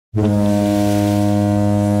Welcome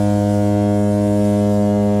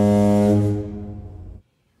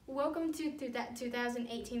to that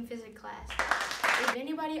 2018 physics class. If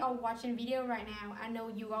anybody are watching video right now, I know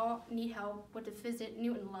you all need help with the physics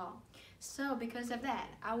Newton law. So because of that,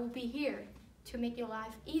 I will be here to make your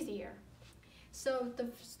life easier. So to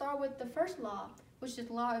start with the first law, which is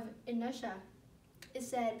law of inertia. It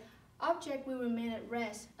said, object will remain at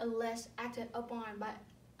rest unless acted upon by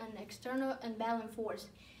an external unbalanced force.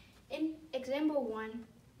 In example 1,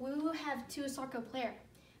 we will have two soccer players.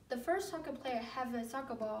 The first soccer player have a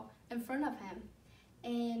soccer ball in front of him,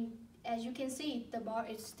 and as you can see, the ball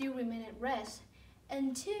is still remain at rest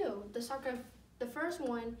until the first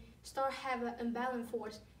one start have an unbalanced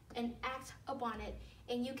force and act upon it.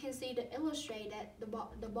 And you can see to illustrate that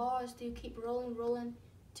the ball still keep rolling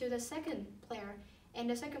to the second player, and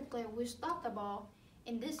the second player will stop the ball,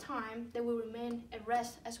 and this time they will remain at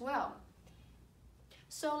rest as well.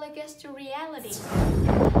 So let's get to reality.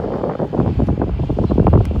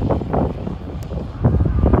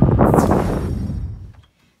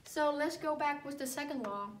 So let's go back with the second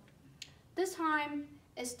law. This time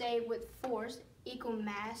it stayed with force equal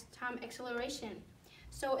mass times acceleration.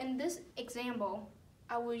 So in this example,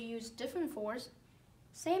 I will use different force,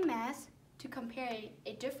 same mass, to compare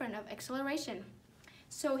a difference of acceleration.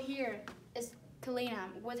 So here is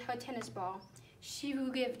Kalina with her tennis ball. She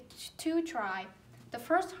will give 2 tries. The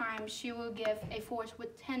first time she will give a force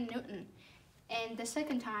with 10 Newton, and the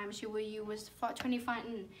second time she will use 25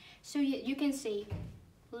 Newton. So you can see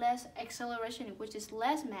less acceleration, which is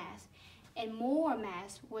less mass, and more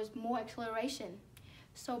mass was more acceleration.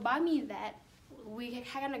 So by means that, we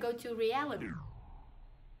kind of go to reality.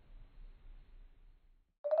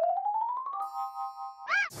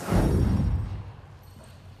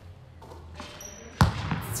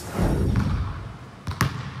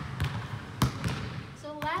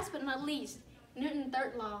 So last but not least, Newton's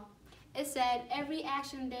third law. It said every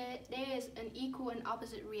action there is an equal and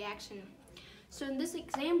opposite reaction. So in this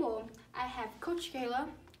example, I have Coach Kayla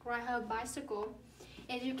ride her bicycle.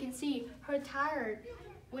 As you can see, her tire,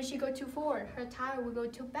 when she go too forward, her tire will go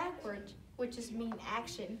too backward, which is mean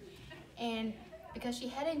action. And because she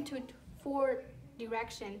headed into forward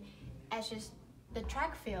direction, as just the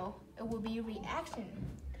track field, it will be reaction.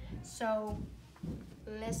 So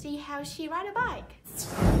let's see how she ride a bike.